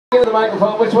Give the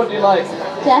microphone. Which one do you like?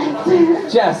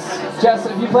 Jess. Jess,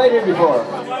 have you played here before?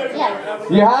 Yeah.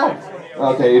 You have?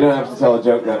 Okay, you don't have to tell a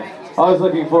joke then. I was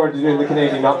looking forward to doing the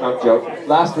Canadian knock-knock joke.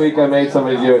 Last week I made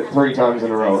somebody do it 3 times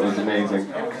in a row. It was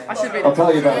amazing. I'll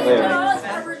tell you about it later.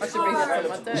 I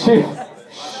should be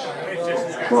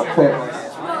Not fair.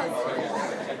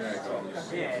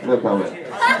 No comment.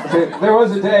 Okay, there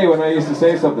was a day when I used to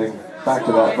say something back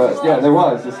to that, but yeah, there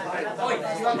was.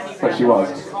 But she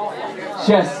was.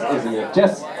 Jess, isn't it?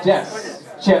 Jess.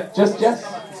 Just Jess?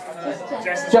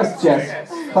 Just Jess.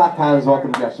 Clap hands,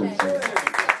 welcome Jess.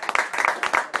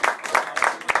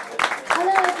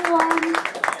 Hello everyone.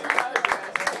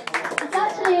 It's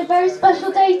actually a very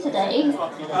special day today.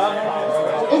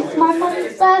 It's my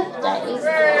mum's birthday.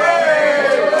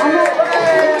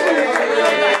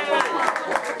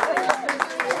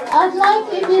 I'd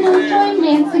like if you'd all join me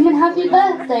in singing happy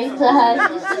birthday to her.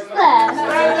 She's just there.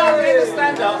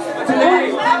 Stand up.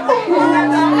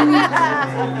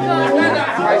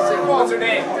 Tracy, what's her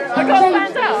name? I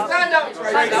can't stand up.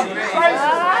 Stand up, Tracy.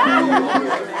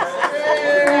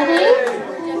 Ready?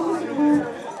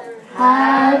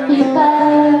 Happy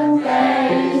birthday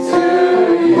to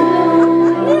you.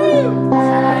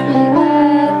 Happy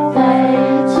birthday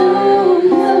to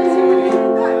you.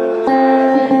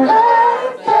 Happy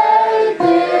birthday,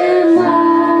 dear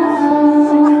Mom.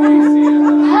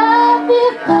 Happy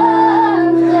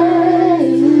birthday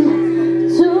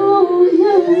to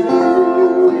you.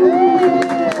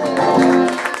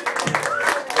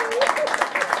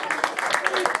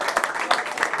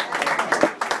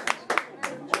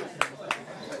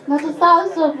 Now to start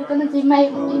us off, we're going to do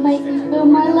Make Me Feel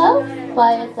My Love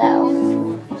by Adele.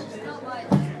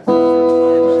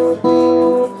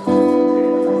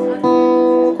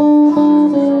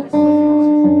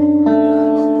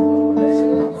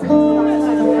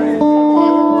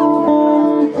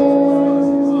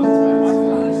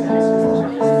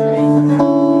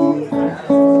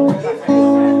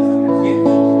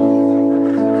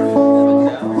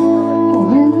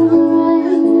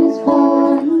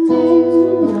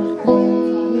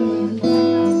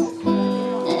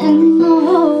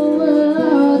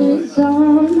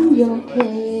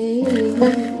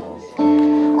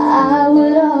 I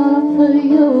would offer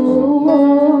you a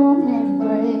warm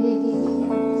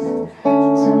embrace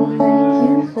to make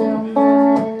you feel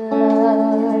my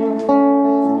love.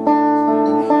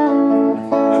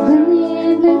 When the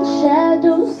evening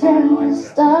shadows and the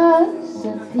stars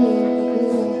appear,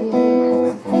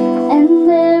 and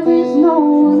there is no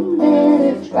one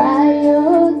there to dry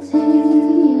your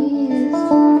tears,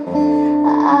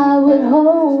 I would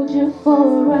hold you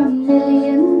for a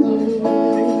million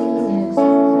years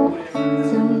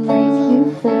to make you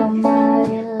feel my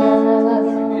love.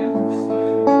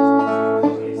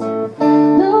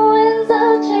 The winds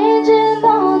are changing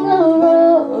on the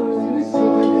roses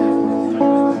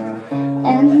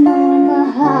and on the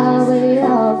highway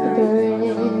of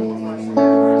grace.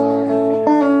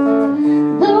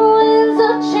 The winds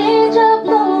of change are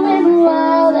blowing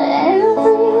wild and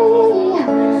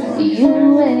free. You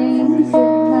ain't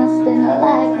seen nothing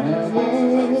like me.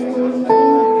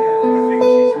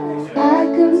 I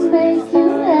could make you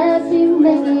happy,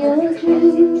 make your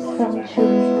dreams come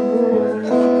true.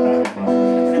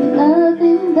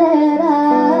 Nothing that I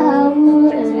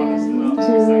wouldn't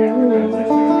do.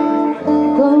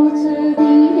 Go to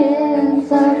the ends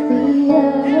of the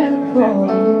earth for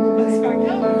you,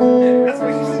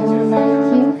 to make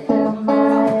you feel my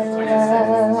love.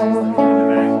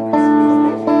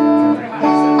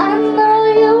 I know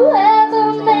you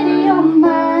haven't made your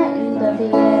mind up yet,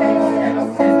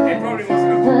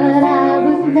 but I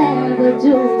would never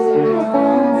do it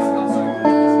wrong.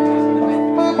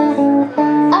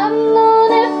 I've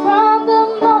known it from the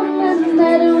moment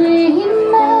that we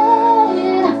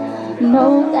met. No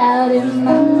doubt in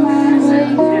my mind where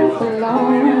you belong.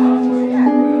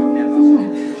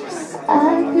 I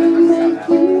can make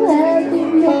you happy,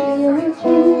 make your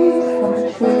dreams come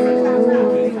true.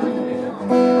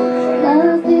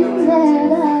 Nothing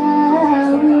that I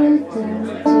wouldn't do.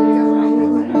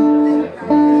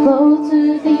 Go to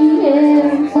the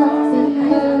ends of the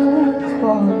earth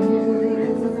for you,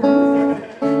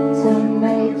 to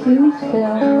make you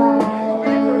feel my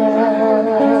love.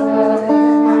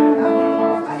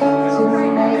 To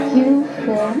make you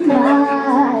feel my love.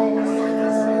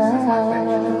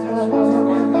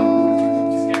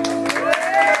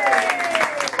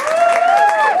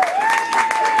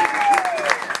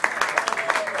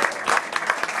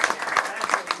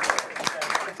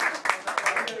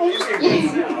 Thank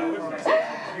you.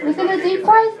 We're going to do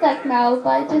Price Tag now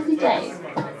by Jesse Symonds.